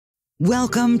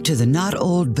Welcome to the Not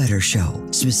Old Better Show,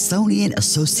 Smithsonian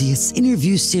Associates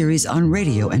interview series on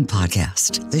radio and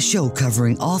podcast. The show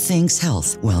covering all things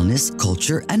health, wellness,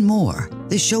 culture, and more.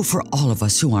 The show for all of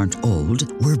us who aren't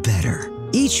old, we're better.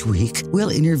 Each week,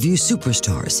 we'll interview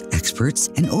superstars, experts,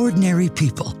 and ordinary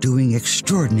people doing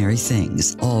extraordinary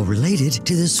things, all related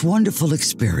to this wonderful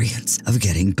experience of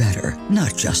getting better,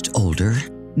 not just older.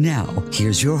 Now,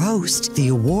 here's your host, the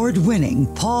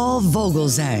award-winning Paul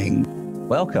Vogelzang.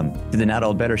 Welcome to the Not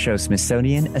Old Better Show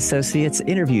Smithsonian Associates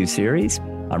interview series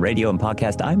on radio and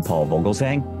podcast. I'm Paul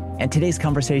Vogelzang, and today's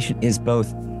conversation is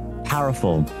both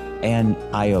powerful and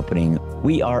eye-opening.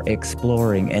 We are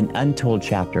exploring an untold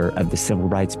chapter of the civil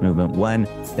rights movement, one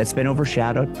that's been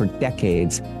overshadowed for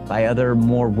decades by other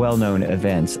more well-known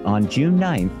events. On June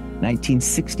 9th,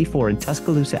 1964, in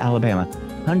Tuscaloosa, Alabama,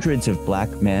 hundreds of black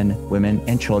men, women,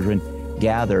 and children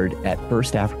gathered at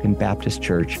First African Baptist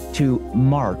Church to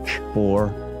march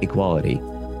for equality.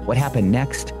 What happened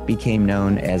next became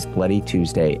known as Bloody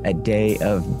Tuesday, a day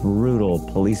of brutal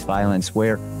police violence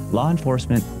where law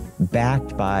enforcement,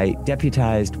 backed by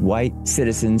deputized white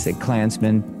citizens and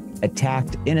Klansmen,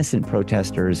 attacked innocent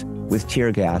protesters with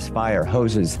tear gas, fire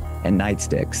hoses, and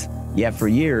nightsticks. Yet for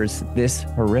years, this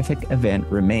horrific event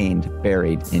remained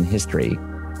buried in history.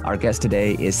 Our guest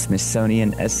today is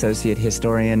Smithsonian Associate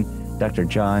Historian Dr.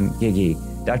 John Giggie.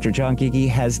 Dr. John Giggie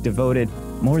has devoted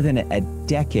more than a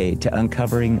decade to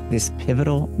uncovering this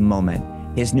pivotal moment.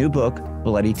 His new book,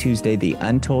 Bloody Tuesday, The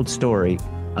Untold Story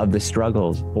of the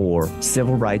Struggles for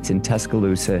Civil Rights in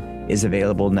Tuscaloosa, is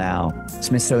available now.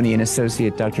 Smithsonian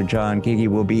Associate Dr. John Giggie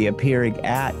will be appearing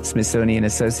at Smithsonian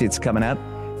Associates coming up.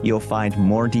 You'll find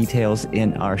more details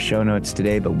in our show notes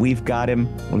today, but we've got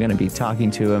him. We're going to be talking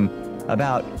to him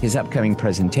about his upcoming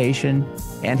presentation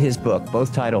and his book,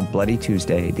 both titled Bloody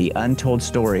Tuesday, The Untold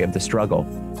Story of the Struggle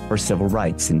for Civil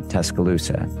Rights in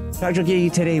Tuscaloosa. Dr.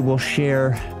 Giggie today will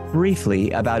share briefly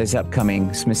about his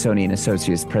upcoming Smithsonian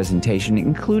Associates presentation,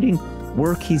 including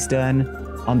work he's done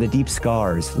on the deep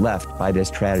scars left by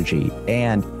this tragedy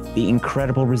and the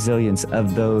incredible resilience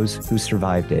of those who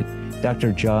survived it.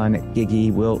 Dr. John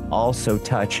Giggie will also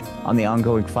touch on the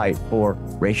ongoing fight for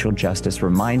racial justice,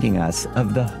 reminding us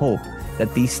of the hope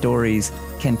that these stories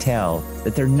can tell,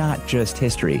 that they're not just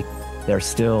history, they're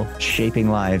still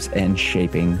shaping lives and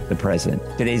shaping the present.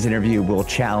 Today's interview will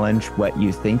challenge what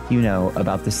you think you know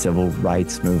about the civil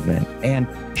rights movement and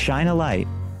shine a light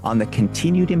on the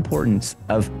continued importance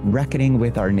of reckoning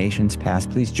with our nation's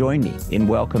past. Please join me in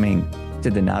welcoming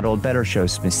to the Not Old Better Show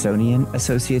Smithsonian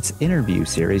Associates interview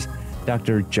series,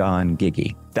 Dr. John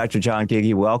Giggie. Dr. John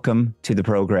Giggie, welcome to the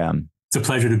program. It's a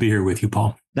pleasure to be here with you,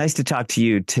 Paul. Nice to talk to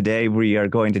you. Today, we are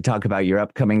going to talk about your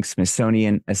upcoming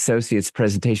Smithsonian Associates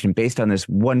presentation based on this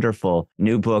wonderful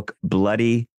new book,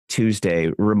 Bloody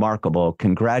Tuesday. Remarkable.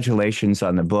 Congratulations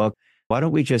on the book. Why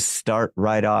don't we just start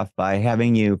right off by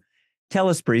having you tell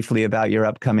us briefly about your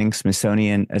upcoming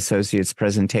Smithsonian Associates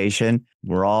presentation.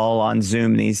 We're all on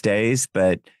Zoom these days,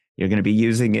 but you're going to be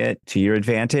using it to your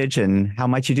advantage, and how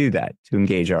might you do that to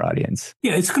engage our audience?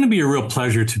 Yeah, it's going to be a real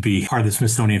pleasure to be part of the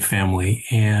Smithsonian family.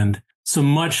 And so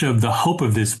much of the hope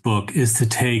of this book is to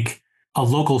take a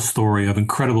local story of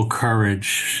incredible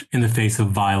courage in the face of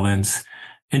violence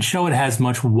and show it has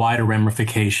much wider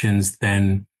ramifications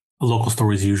than local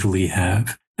stories usually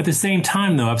have. At the same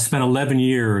time, though, I've spent 11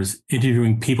 years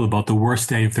interviewing people about the worst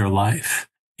day of their life.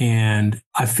 And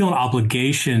I feel an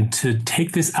obligation to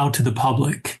take this out to the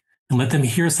public and let them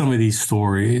hear some of these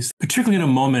stories, particularly in a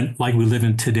moment like we live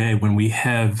in today when we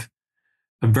have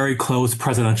a very close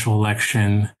presidential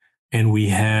election and we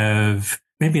have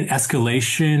maybe an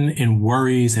escalation in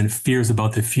worries and fears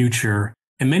about the future.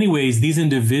 In many ways, these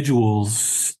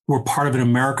individuals were part of an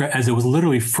America as it was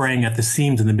literally fraying at the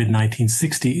seams in the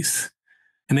mid-1960s.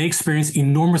 And they experienced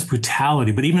enormous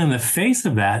brutality. But even in the face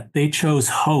of that, they chose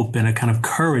hope and a kind of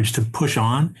courage to push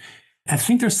on. I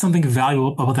think there's something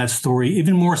valuable about that story,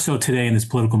 even more so today in this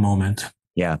political moment.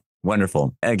 Yeah,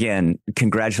 wonderful. Again,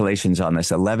 congratulations on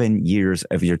this. 11 years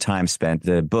of your time spent.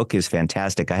 The book is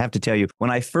fantastic. I have to tell you, when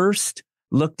I first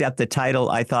looked at the title,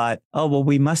 I thought, oh, well,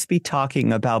 we must be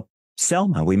talking about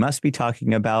Selma. We must be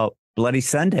talking about Bloody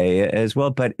Sunday as well.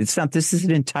 But it's not. This is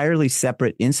an entirely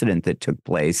separate incident that took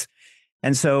place.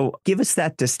 And so give us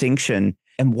that distinction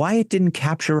and why it didn't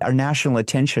capture our national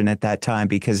attention at that time,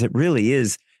 because it really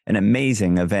is an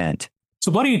amazing event.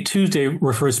 So Bloody Tuesday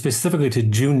refers specifically to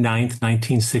June 9th,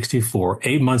 1964,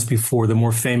 8 months before the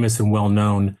more famous and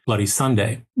well-known Bloody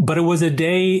Sunday. But it was a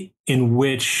day in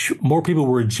which more people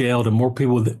were jailed and more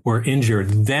people were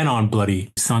injured than on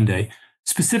Bloody Sunday.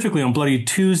 Specifically on Bloody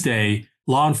Tuesday,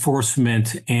 law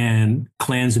enforcement and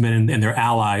Klansmen and their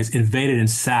allies invaded and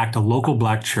sacked a local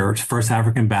black church, First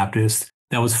African Baptist,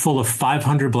 that was full of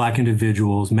 500 black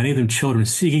individuals, many of them children,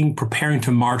 preparing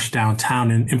to march downtown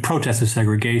in protest of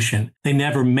segregation. They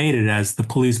never made it as the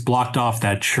police blocked off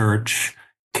that church,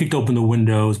 kicked open the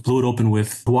windows, blew it open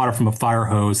with water from a fire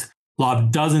hose,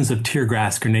 lobbed dozens of tear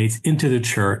gas grenades into the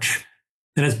church.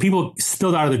 And as people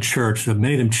spilled out of the church,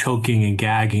 many of them choking and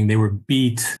gagging, they were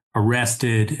beat,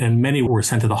 arrested, and many were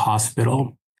sent to the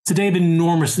hospital. It's a day of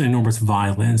enormous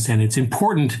violence, and it's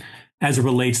important as it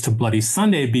relates to Bloody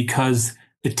Sunday because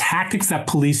the tactics that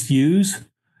police use,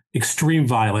 extreme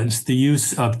violence, the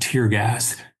use of tear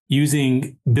gas,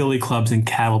 using billy clubs and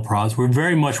cattle prods, were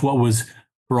very much what was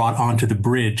brought onto the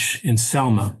bridge in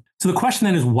Selma. So the question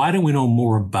then is, why don't we know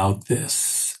more about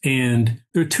this? And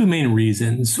there are two main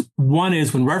reasons. One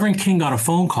is when Reverend King got a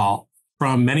phone call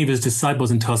from many of his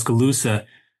disciples in Tuscaloosa,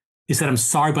 he said, "I'm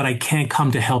sorry, but I can't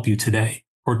come to help you today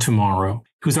or tomorrow."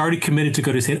 He was already committed to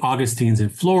go to St. Augustine's in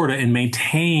Florida and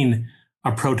maintain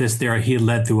a protest there he had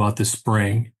led throughout the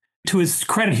spring. To his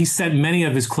credit, he sent many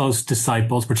of his close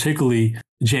disciples, particularly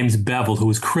James Bevel, who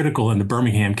was critical in the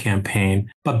Birmingham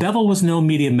campaign. But Bevel was no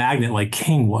media magnet like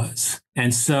King was.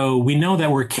 And so we know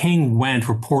that where King went,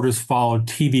 reporters followed,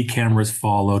 TV cameras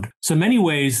followed. So in many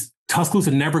ways,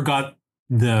 Tuscaloosa never got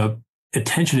the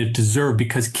attention it deserved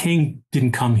because King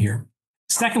didn't come here.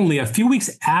 Secondly, a few weeks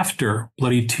after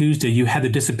Bloody Tuesday, you had the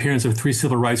disappearance of 3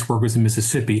 civil rights workers in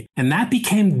Mississippi, and that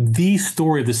became the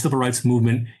story of the civil rights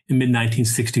movement in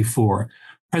mid-1964.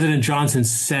 President Johnson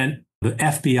sent the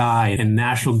FBI and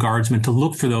National Guardsmen to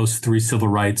look for those 3 civil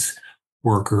rights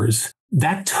workers.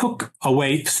 That took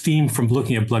away steam from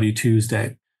looking at Bloody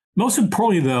Tuesday. Most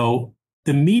importantly, though,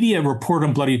 the media reported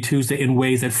on Bloody Tuesday in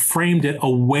ways that framed it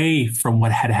away from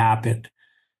what had happened.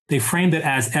 They framed it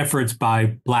as efforts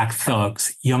by black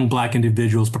thugs, young black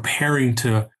individuals preparing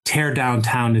to tear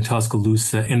downtown in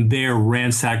Tuscaloosa and there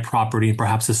ransack property and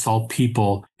perhaps assault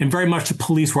people. And very much the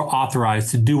police were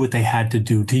authorized to do what they had to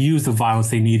do, to use the violence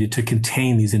they needed to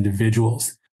contain these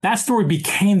individuals. That story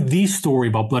became the story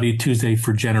about Bloody Tuesday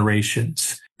for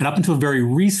generations. And up until very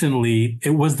recently,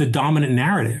 it was the dominant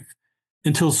narrative.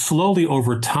 Until slowly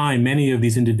over time, many of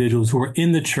these individuals who were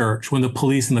in the church when the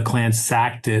police and the Klan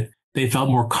sacked it, they felt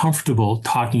more comfortable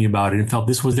talking about it and felt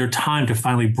this was their time to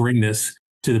finally bring this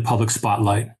to the public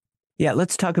spotlight. Yeah,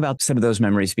 let's talk about some of those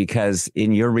memories, because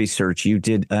in your research, you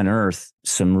did unearth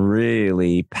some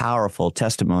really powerful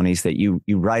testimonies that you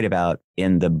write about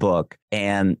in the book.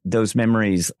 And those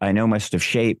memories, I know, must have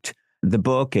shaped the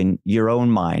book and your own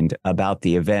mind about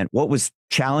the event. What was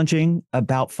challenging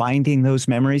about finding those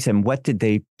memories, and what did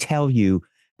they tell you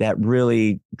that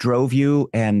really drove you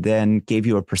and then gave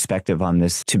you a perspective on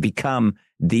this to become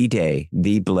the day,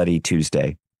 the Bloody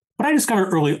Tuesday? What I discovered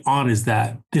early on is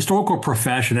that the historical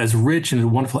profession, as rich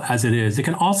and wonderful as it is, it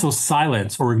can also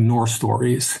silence or ignore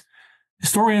stories.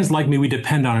 Historians like me, we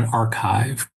depend on an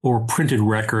archive or printed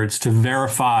records to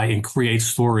verify and create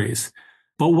stories.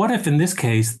 But what if in this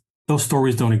case, those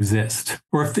stories don't exist?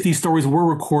 Or if these stories were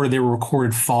recorded, they were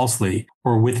recorded falsely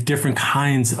or with different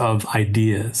kinds of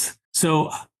ideas? So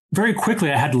very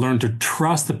quickly, I had to learn to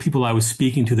trust the people I was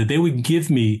speaking to, that they would give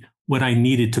me what I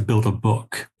needed to build a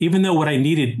book, even though what I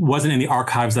needed wasn't in the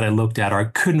archives that I looked at or I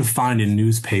couldn't find in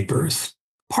newspapers.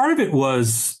 Part of it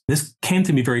was, this came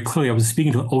to me very clearly. I was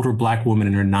speaking to an older black woman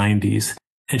in her 90s,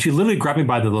 and she literally grabbed me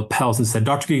by the lapels and said,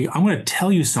 "Dr. Giggie, I'm going to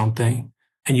tell you something,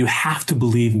 and you have to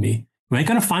believe me. You ain't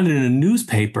going to find it in a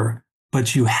newspaper,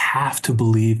 but you have to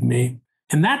believe me."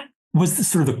 And that was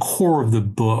sort of the core of the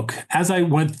book. As I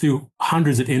went through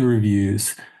hundreds of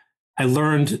interviews, I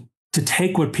learned to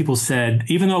take what people said,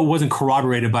 even though it wasn't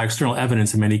corroborated by external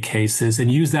evidence in many cases,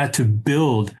 and use that to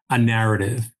build a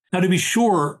narrative. Now, to be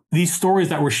sure, these stories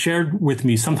that were shared with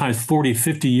me sometimes 40,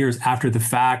 50 years after the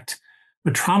fact,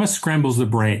 but trauma scrambles the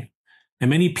brain. And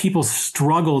many people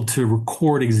struggled to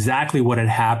record exactly what had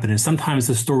happened. And sometimes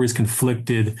the stories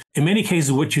conflicted. In many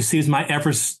cases, what you see is my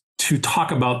efforts to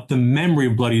talk about the memory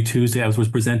of Bloody Tuesday as was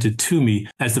presented to me,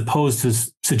 as opposed to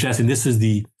suggesting this is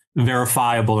the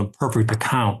verifiable and perfect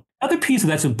account. The other piece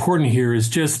that's important here is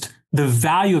just the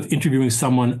value of interviewing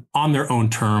someone on their own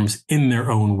terms, in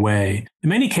their own way. In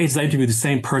many cases, I interviewed the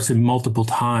same person multiple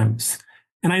times.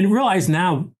 And I realize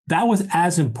now that was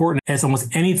as important as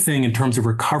almost anything in terms of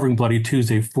recovering Bloody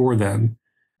Tuesday for them,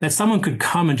 that someone could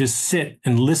come and just sit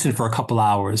and listen for a couple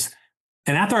hours.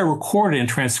 And after I recorded it and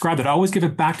transcribed it, I always give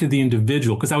it back to the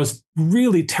individual because I was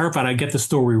really terrified I'd get the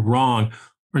story wrong,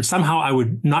 or somehow I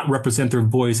would not represent their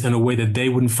voice in a way that they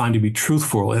wouldn't find to be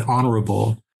truthful and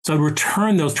honorable. So I'd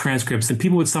return those transcripts, and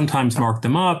people would sometimes mark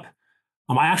them up.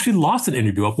 I actually lost an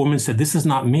interview. A woman said, "This is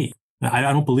not me. I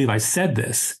don't believe I said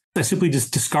this." I simply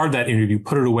just discarded that interview,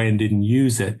 put it away, and didn't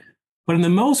use it. But in the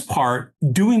most part,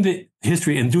 doing the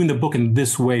history and doing the book in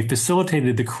this way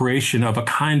facilitated the creation of a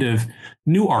kind of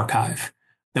new archive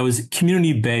that was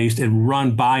community-based and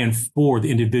run by and for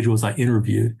the individuals I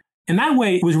interviewed. In that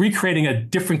way, it was recreating a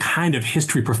different kind of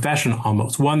history profession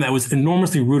almost, one that was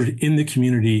enormously rooted in the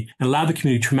community and allowed the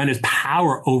community tremendous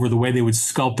power over the way they would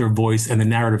sculpt their voice and the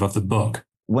narrative of the book.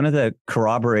 One of the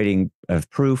corroborating of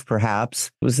proof,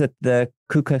 perhaps, was that the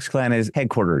Ku Klux Klan is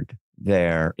headquartered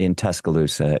there in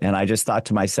Tuscaloosa. And I just thought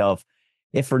to myself,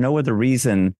 if for no other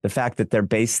reason, the fact that they're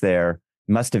based there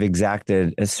must have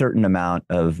exacted a certain amount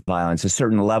of violence, a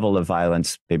certain level of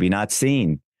violence, maybe not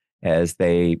seen as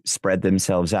they spread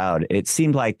themselves out. It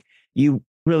seemed like you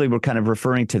really were kind of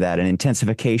referring to that, an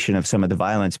intensification of some of the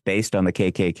violence based on the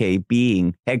KKK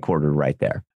being headquartered right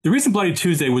there. The reason Bloody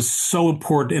Tuesday was so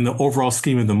important in the overall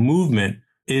scheme of the movement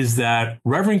is that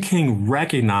Reverend King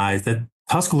recognized that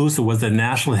Tuscaloosa was the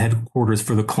national headquarters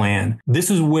for the Klan. This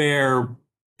is where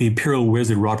the Imperial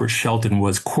Wizard Robert Shelton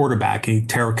was quarterbacking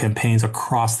terror campaigns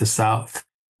across the South.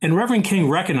 And Reverend King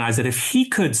recognized that if he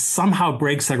could somehow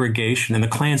break segregation in the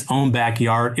Klan's own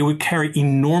backyard, it would carry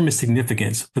enormous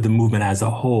significance for the movement as a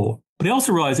whole. But he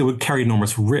also realized it would carry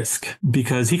enormous risk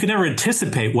because he could never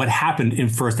anticipate what happened in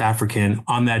First African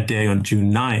on that day on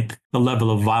June 9th, the level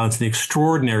of violence and the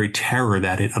extraordinary terror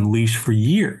that it unleashed for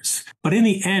years. But in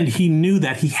the end, he knew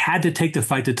that he had to take the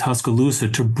fight to Tuscaloosa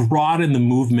to broaden the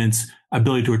movement's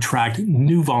ability to attract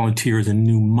new volunteers and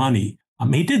new money.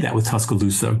 He did that with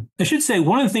Tuscaloosa. I should say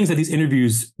one of the things that these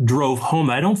interviews drove home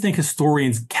that I don't think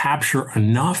historians capture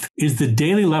enough is the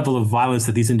daily level of violence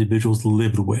that these individuals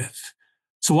lived with.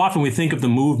 So often we think of the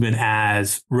movement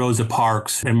as Rosa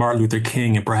Parks and Martin Luther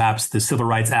King and perhaps the Civil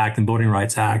Rights Act and Voting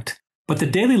Rights Act. But the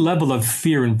daily level of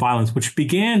fear and violence, which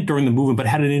began during the movement but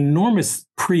had an enormous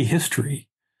prehistory.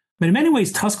 But in many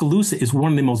ways, Tuscaloosa is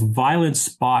one of the most violent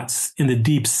spots in the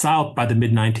Deep South by the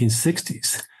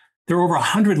mid-1960s. There were over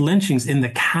 100 lynchings in the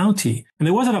county, and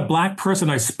there wasn't a Black person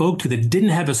I spoke to that didn't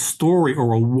have a story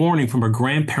or a warning from a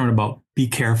grandparent about be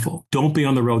careful, don't be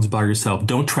on the roads by yourself,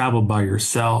 don't travel by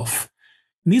yourself.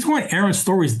 And these weren't errant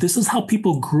stories. This is how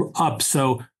people grew up.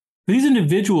 So for these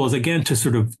individuals, again, to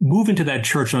sort of move into that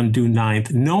church on June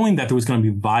 9th, knowing that there was going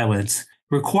to be violence,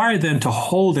 required them to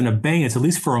hold in abeyance, at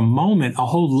least for a moment, a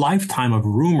whole lifetime of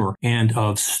rumor and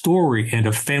of story and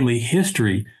of family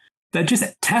history that just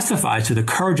testifies to the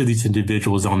courage of these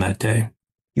individuals on that day.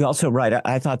 You also write,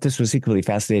 I thought this was equally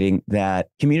fascinating, that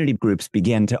community groups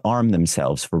began to arm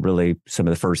themselves for really some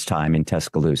of the first time in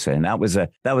Tuscaloosa. And that was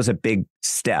a big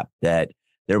step, that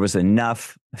there was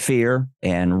enough fear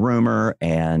and rumor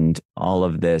and all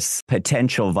of this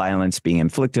potential violence being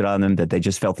inflicted on them that they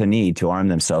just felt the need to arm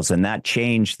themselves. And that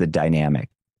changed the dynamic.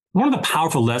 One of the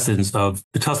powerful lessons of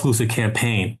the Tuscaloosa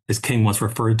campaign, as King once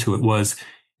referred to it, was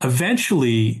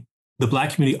eventually the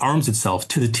Black community arms itself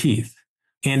to the teeth.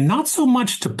 And not so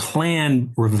much to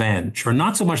plan revenge or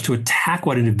not so much to attack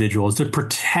white individuals, to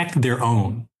protect their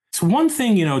own. It's one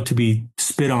thing, to be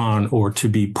spit on or to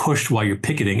be pushed while you're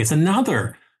picketing. It's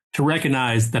another to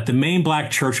recognize that the main Black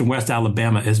church in West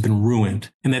Alabama has been ruined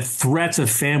and that threats of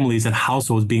families and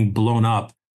households being blown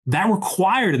up, that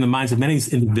required in the minds of many of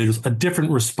these individuals a different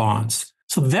response.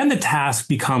 So then the task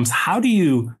becomes, how do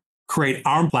you create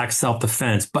armed Black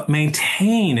self-defense, but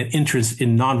maintain an interest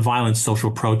in nonviolent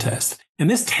social protest? And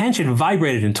this tension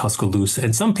vibrated in Tuscaloosa,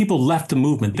 and some people left the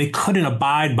movement. They couldn't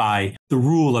abide by the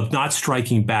rule of not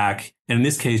striking back, and in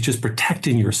this case, just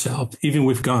protecting yourself, even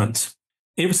with guns.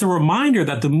 It was a reminder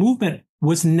that the movement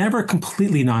was never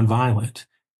completely nonviolent.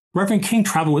 Reverend King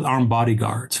traveled with armed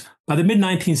bodyguards. By the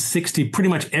mid-1960s, pretty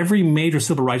much every major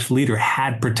civil rights leader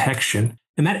had protection.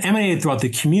 And that emanated throughout the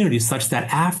community such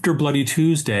that after Bloody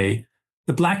Tuesday,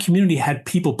 the Black community had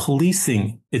people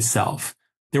policing itself.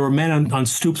 There were men on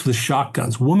stoops with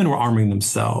shotguns. Women were arming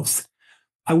themselves.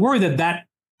 I worry that that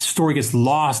story gets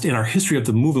lost in our history of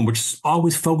the movement, which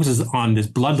always focuses on this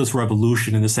bloodless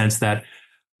revolution in the sense that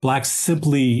Blacks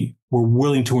simply were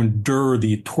willing to endure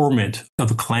the torment of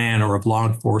the Klan or of law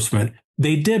enforcement.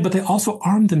 They did, but they also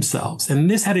armed themselves. And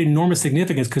this had enormous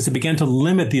significance because it began to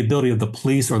limit the ability of the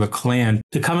police or the Klan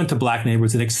to come into Black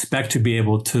neighborhoods and expect to be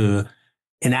able to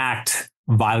enact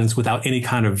violence without any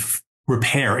kind of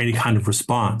repair, any kind of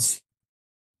response.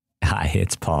 Hi,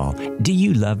 it's Paul. Do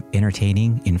you love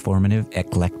entertaining, informative,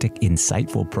 eclectic,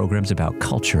 insightful programs about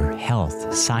culture,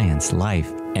 health, science,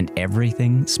 life, and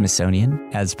everything Smithsonian.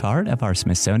 As part of our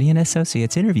Smithsonian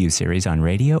Associates interview series on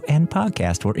radio and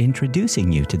podcast, we're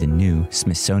introducing you to the new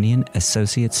Smithsonian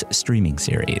Associates streaming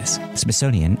series.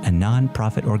 Smithsonian, a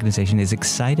nonprofit organization, is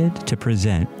excited to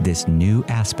present this new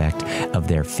aspect of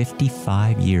their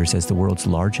 55 years as the world's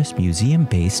largest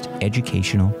museum-based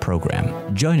educational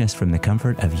program. Join us from the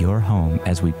comfort of your home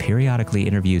as we periodically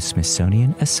interview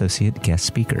Smithsonian Associate guest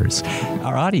speakers.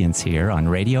 Our audience here on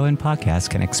radio and podcast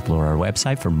can explore our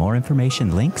website for more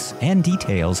information, links, and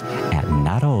details at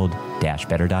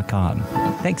notold-better.com.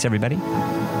 Thanks, everybody.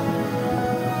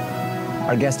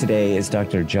 Our guest today is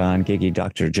Dr. John Giggie.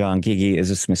 Dr. John Giggie is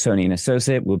a Smithsonian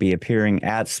Associate, will be appearing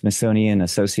at Smithsonian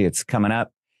Associates coming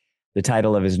up. The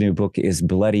title of his new book is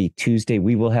Bloody Tuesday.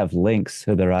 We will have links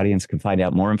so that our audience can find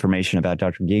out more information about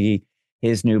Dr. Giggie,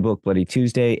 his new book, Bloody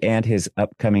Tuesday, and his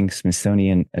upcoming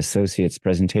Smithsonian Associates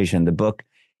presentation. The book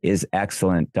is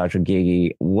excellent, Dr.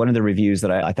 Giggie. One of the reviews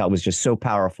that I thought was just so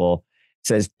powerful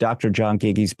says, Dr. John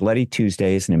Giggie's Bloody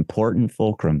Tuesday is an important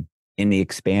fulcrum in the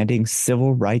expanding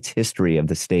civil rights history of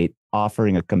the state,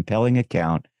 offering a compelling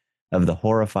account of the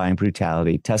horrifying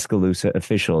brutality Tuscaloosa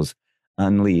officials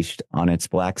unleashed on its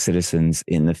Black citizens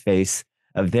in the face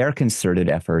of their concerted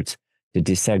efforts to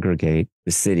desegregate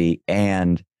the city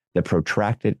and the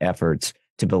protracted efforts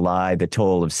to belie the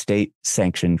toll of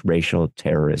state-sanctioned racial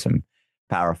terrorism.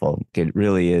 Powerful. It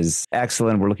really is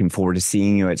excellent. We're looking forward to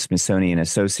seeing you at Smithsonian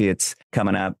Associates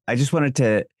coming up. I just wanted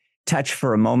to touch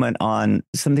for a moment on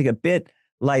something a bit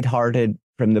lighthearted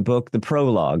from the book, the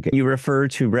prologue. You refer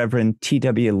to Reverend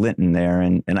T.W. Linton there,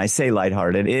 and I say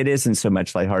lighthearted. It isn't so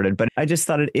much lighthearted, but I just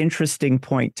thought an interesting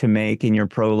point to make in your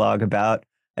prologue about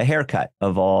a haircut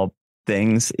of all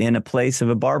things in a place of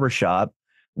a barbershop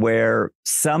where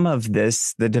some of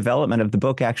this, the development of the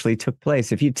book actually took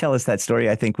place. If you tell us that story,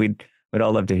 I think we'd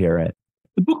all love to hear it.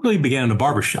 The book really began in a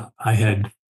barbershop. I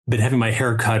had been having my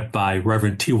hair cut by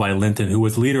Reverend T.Y. Linton, who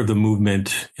was leader of the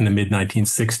movement in the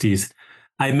mid-1960s.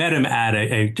 I met him at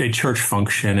a church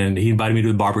function, and he invited me to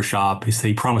the barbershop. He said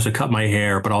he promised to cut my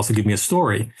hair, but also give me a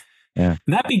story. Yeah.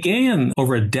 And that began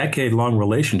over a decade-long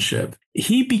relationship.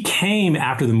 He became,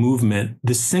 after the movement,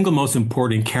 the single most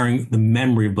important in carrying the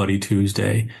memory of Bloody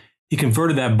Tuesday. He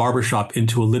converted that barbershop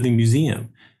into a living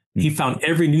museum. He found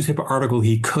every newspaper article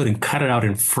he could and cut it out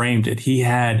and framed it. He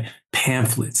had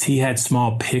pamphlets. He had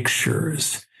small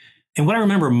pictures. And what I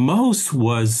remember most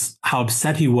was how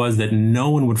upset he was that no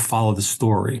one would follow the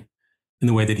story in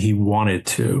the way that he wanted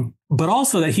to, but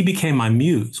also that he became my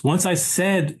muse. Once I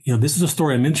said, this is a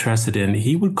story I'm interested in,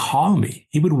 he would call me.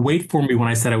 He would wait for me when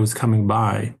I said I was coming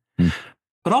by.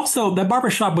 But also, that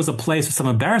barbershop was a place of some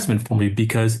embarrassment for me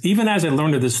because even as I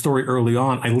learned of this story early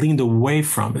on, I leaned away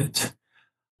from it.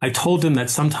 I told him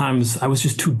that sometimes I was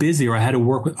just too busy or I had to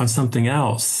work on something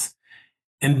else.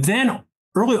 And then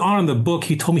early on in the book,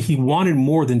 he told me he wanted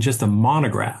more than just a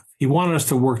monograph. He wanted us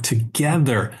to work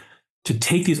together to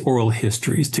take these oral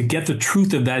histories, to get the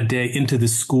truth of that day into the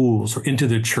schools or into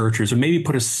the churches, or maybe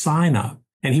put a sign up.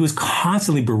 And he was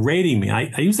constantly berating me. I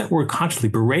use that word constantly,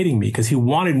 berating me, because he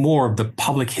wanted more of the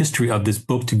public history of this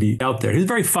book to be out there. He's a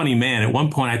very funny man. At one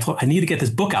point, I told him, I need to get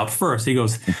this book out first. He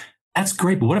goes, that's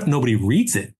great, but what if nobody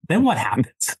reads it? Then what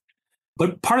happens?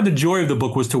 But part of the joy of the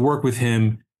book was to work with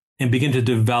him and begin to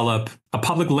develop a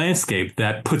public landscape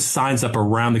that puts signs up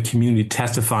around the community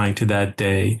testifying to that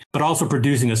day, but also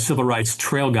producing a civil rights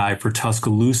trail guide for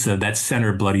Tuscaloosa that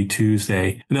centered Bloody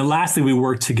Tuesday. And then lastly, we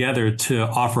worked together to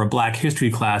offer a Black history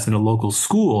class in a local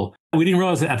school. We didn't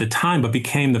realize it at the time, but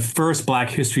became the first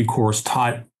Black history course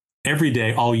taught every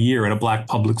day, all year at a Black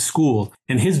public school.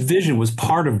 And his vision was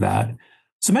part of that.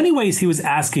 So in many ways, he was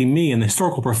asking me and the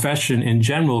historical profession in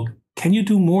general, can you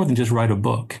do more than just write a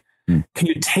book? Can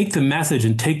you take the message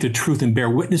and take the truth and bear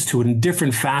witness to it in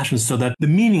different fashions so that the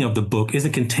meaning of the book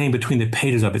isn't contained between the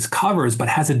pages of its covers, but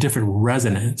has a different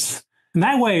resonance? And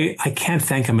that way, I can't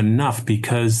thank him enough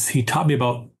because he taught me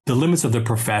about the limits of the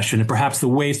profession and perhaps the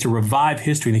ways to revive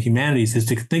history in the humanities is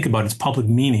to think about its public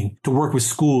meaning, to work with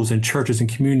schools and churches and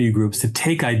community groups, to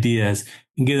take ideas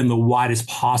and give them the widest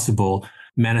possible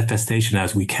manifestation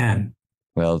as we can.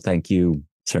 Well, thank you,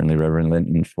 certainly, Reverend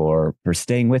Linton, for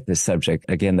staying with this subject.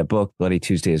 Again, the book, Bloody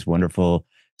Tuesday, is wonderful.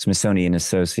 Smithsonian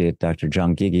Associate Dr.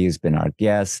 John Giggie has been our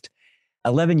guest.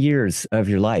 11 years of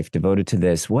your life devoted to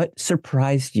this. What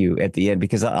surprised you at the end?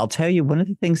 Because I'll tell you, one of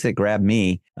the things that grabbed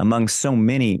me among so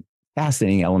many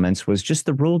fascinating elements was just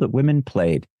the role that women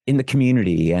played in the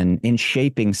community and in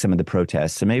shaping some of the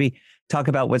protests. So maybe talk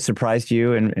about what surprised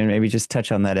you and maybe just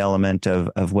touch on that element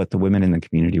of what the women in the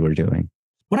community were doing.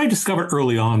 What I discovered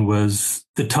early on was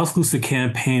the Tuscaloosa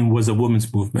campaign was a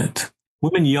women's movement.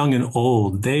 Women young and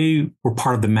old, they were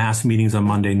part of the mass meetings on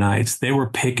Monday nights. They were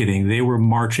picketing. They were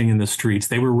marching in the streets.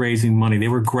 They were raising money. They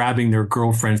were grabbing their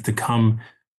girlfriends to come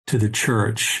to the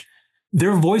church.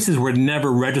 Their voices were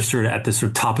never registered at the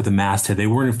sort of top of the masthead. They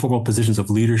weren't in formal positions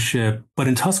of leadership. But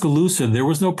in Tuscaloosa, there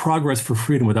was no progress for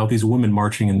freedom without these women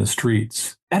marching in the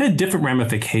streets. That had different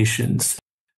ramifications.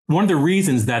 One of the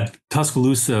reasons that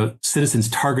Tuscaloosa citizens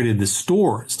targeted the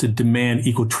stores to demand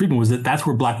equal treatment was that that's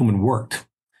where Black women worked.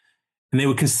 And they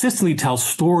would consistently tell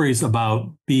stories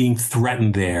about being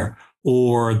threatened there,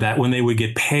 or that when they would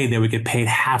get paid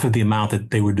half of the amount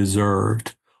that they were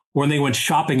deserved. Or when they went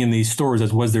shopping in these stores,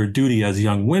 as was their duty as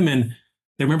young women,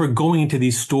 they remember going into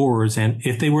these stores, and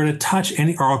if they were to touch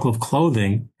any article of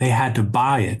clothing, they had to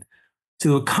buy it. So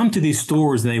they would come to these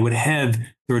stores and they would have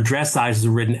their address sizes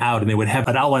written out, and they would have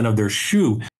an outline of their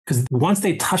shoe, because once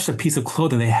they touched a piece of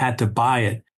clothing, they had to buy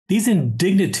it. These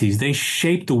indignities, they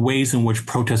shaped the ways in which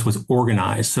protest was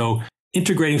organized. So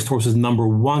integrating stores was number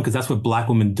one, because that's what Black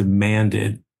women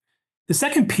demanded. The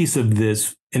second piece of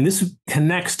this, and this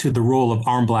connects to the role of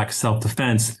armed Black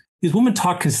self-defense, these women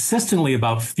talk consistently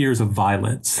about fears of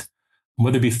violence,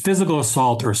 whether it be physical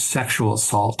assault or sexual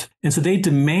assault. And so they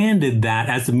demanded that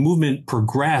as the movement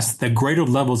progressed, that greater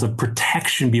levels of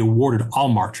protection be awarded all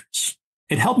marchers.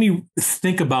 It helped me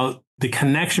think about the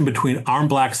connection between armed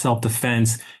Black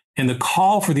self-defense and the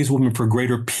call for these women for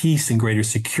greater peace and greater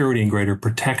security and greater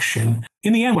protection.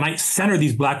 In the end, when I center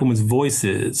these Black women's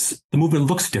voices, the movement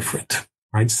looks different,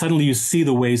 right? Suddenly you see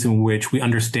the ways in which we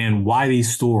understand why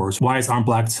these stores, why is armed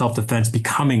Black self-defense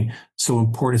becoming so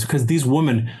important. It's because these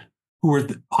women, who were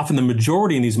often the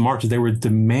majority in these marches, they were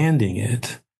demanding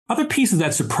it. Other pieces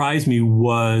that surprised me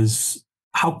was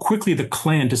how quickly the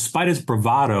Klan, despite its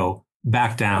bravado,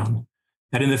 backed down.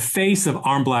 That in the face of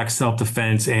armed Black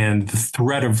self-defense and the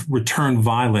threat of return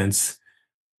violence,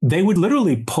 they would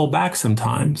literally pull back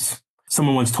sometimes.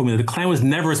 Someone once told me that the Klan was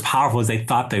never as powerful as they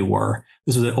thought they were.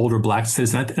 This was an older Black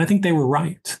citizen, and I think they were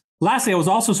right. Lastly, I was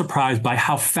also surprised by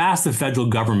how fast the federal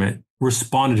government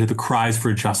responded to the cries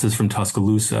for justice from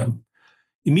Tuscaloosa.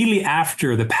 Immediately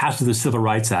after the passage of the Civil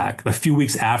Rights Act, a few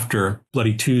weeks after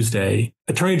Bloody Tuesday,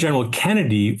 Attorney General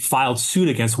Kennedy filed suit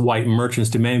against white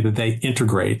merchants demanding that they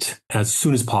integrate as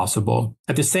soon as possible.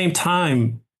 At the same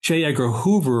time, J. Edgar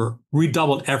Hoover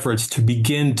redoubled efforts to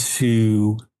begin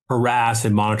to harass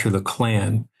and monitor the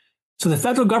Klan. So the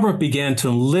federal government began to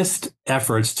enlist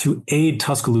efforts to aid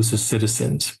Tuscaloosa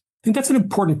citizens. I think that's an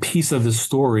important piece of the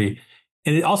story,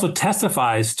 and it also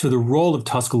testifies to the role of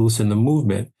Tuscaloosa in the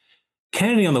movement.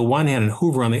 Kennedy on the one hand and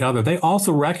Hoover on the other, they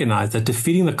also recognized that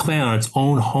defeating the Klan on its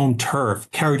own home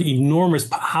turf carried enormous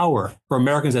power for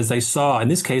Americans, as they saw, in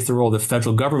this case, the role of the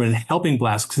federal government in helping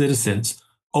Black citizens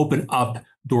open up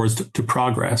doors to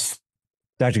progress.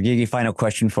 Dr. Giggie, final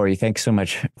question for you. Thanks so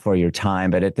much for your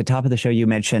time. But at the top of the show, you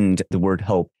mentioned the word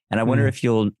hope. And I wonder if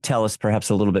you'll tell us perhaps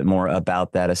a little bit more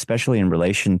about that, especially in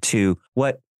relation to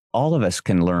what all of us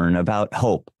can learn about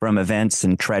hope from events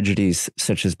and tragedies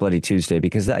such as Bloody Tuesday,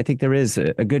 because I think there is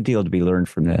a good deal to be learned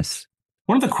from this.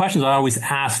 One of the questions I always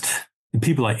asked the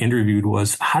people I interviewed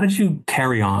was, how did you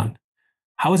carry on?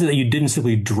 How is it that you didn't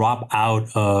simply drop out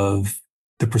of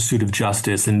the pursuit of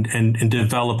justice and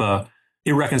develop a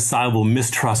irreconcilable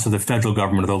mistrust of the federal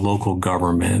government or the local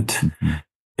government? Mm-hmm.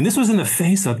 And this was in the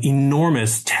face of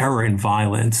enormous terror and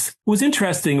violence. It was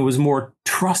interesting. It was more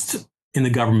trust in the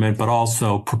government, but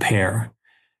also prepare.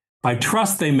 By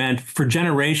trust, they meant for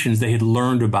generations, they had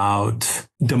learned about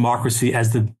democracy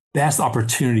as the best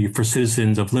opportunity for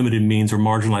citizens of limited means or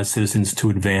marginalized citizens to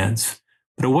advance.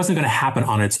 But it wasn't going to happen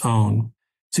on its own.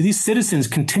 So these citizens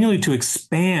continually to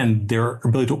expand their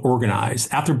ability to organize.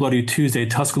 After Bloody Tuesday,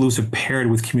 Tuscaloosa paired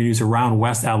with communities around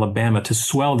West Alabama to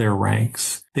swell their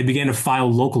ranks. They began to file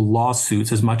local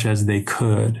lawsuits as much as they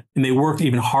could. And they worked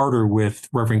even harder with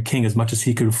Reverend King as much as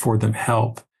he could afford them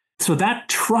help. So that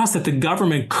trust that the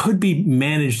government could be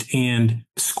managed and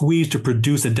squeezed to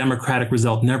produce a democratic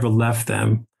result never left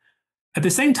them. At the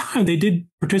same time, they did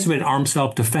participate in armed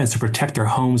self-defense to protect their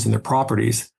homes and their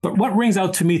properties. But what rings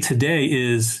out to me today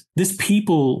is this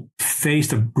people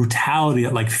faced a brutality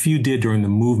that like few did during the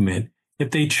movement.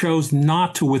 If they chose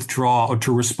not to withdraw or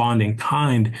to respond in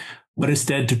kind, but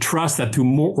instead to trust that through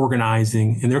more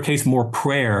organizing, in their case, more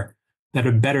prayer, that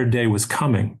a better day was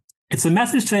coming. It's a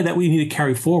message today that we need to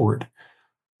carry forward.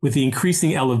 With the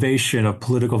increasing elevation of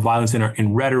political violence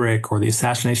in rhetoric or the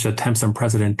assassination attempts on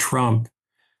President Trump,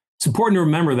 it's important to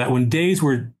remember that when days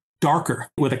were darker,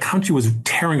 where the country was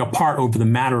tearing apart over the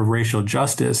matter of racial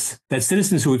justice, that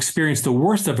citizens who experienced the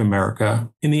worst of America,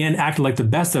 in the end, acted like the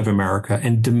best of America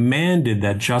and demanded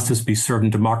that justice be served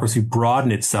and democracy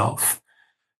broaden itself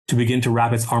to begin to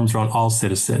wrap its arms around all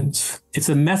citizens. It's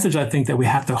a message I think that we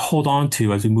have to hold on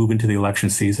to as we move into the election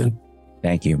season.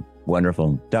 Thank you.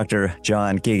 Wonderful. Dr.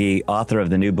 John Giggie, author of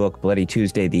the new book, Bloody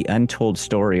Tuesday, The Untold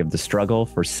Story of the Struggle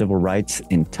for Civil Rights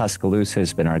in Tuscaloosa,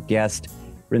 has been our guest.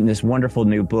 Written this wonderful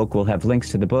new book. We'll have links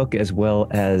to the book as well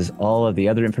as all of the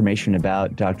other information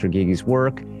about Dr. Giggie's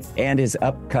work and his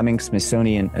upcoming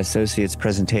Smithsonian Associates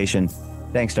presentation.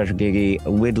 Thanks, Dr. Giggie.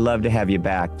 We'd love to have you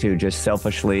back too, just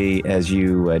selfishly as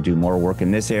you do more work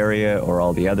in this area or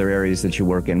all the other areas that you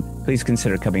work in. Please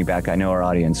consider coming back. I know our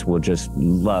audience will just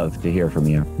love to hear from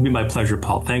you. It'd be my pleasure,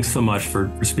 Paul. Thanks so much for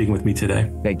speaking with me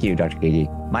today. Thank you, Dr.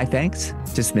 Giggie. My thanks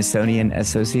to Smithsonian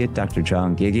Associate Dr.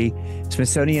 John Giggie.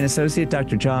 Smithsonian Associate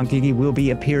Dr. John Giggie will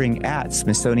be appearing at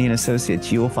Smithsonian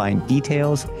Associates. You will find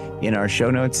details in our show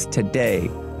notes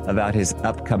today about his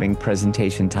upcoming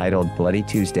presentation titled Bloody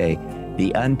Tuesday,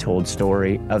 The Untold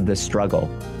Story of the Struggle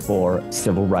for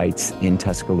Civil Rights in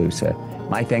Tuscaloosa.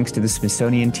 My thanks to the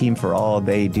Smithsonian team for all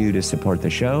they do to support the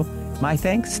show. My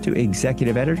thanks to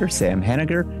Executive Editor Sam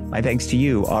Henniger. My thanks to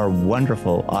you, our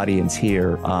wonderful audience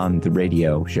here on the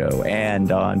radio show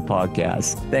and on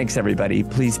podcasts. Thanks, everybody.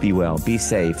 Please be well, be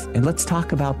safe, and let's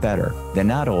talk about better. The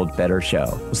Not Old Better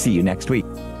Show. We'll see you next week.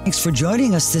 Thanks for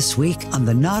joining us this week on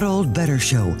the Not Old Better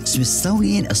Show,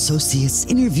 Smithsonian Associates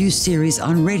interview series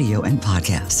on radio and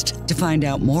podcast. To find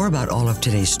out more about all of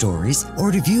today's stories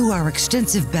or to view our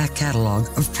extensive back catalog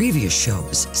of previous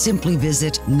shows, simply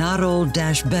visit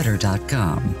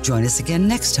notold-better.com. Join us again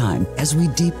next time as we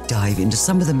deep dive into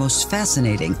some of the most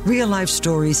fascinating real-life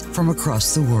stories from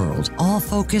across the world, all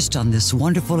focused on this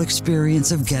wonderful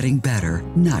experience of getting better,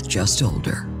 not just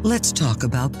older. Let's talk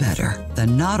about better. The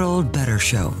Not Old Better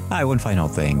Show. Hi, one final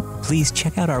thing. Please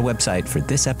check out our website for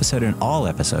this episode and all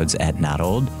episodes at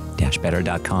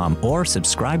notold-better.com or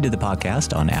subscribe to the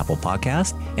podcast on Apple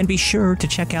Podcasts, and be sure to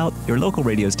check out your local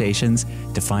radio stations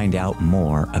to find out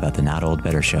more about the Not Old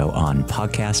Better Show on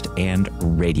podcast and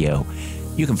radio.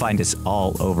 You can find us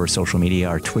all over social media.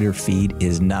 Our Twitter feed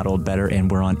is Not Old Better, and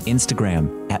we're on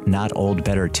Instagram at Not Old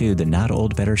Better too. The Not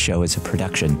Old Better Show is a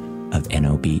production of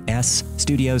NOBS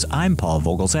Studios. I'm Paul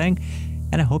Vogelsang,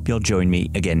 and I hope you'll join me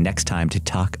again next time to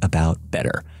talk about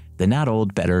better. The Not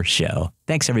Old Better Show.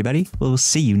 Thanks, everybody. We'll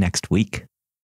see you next week.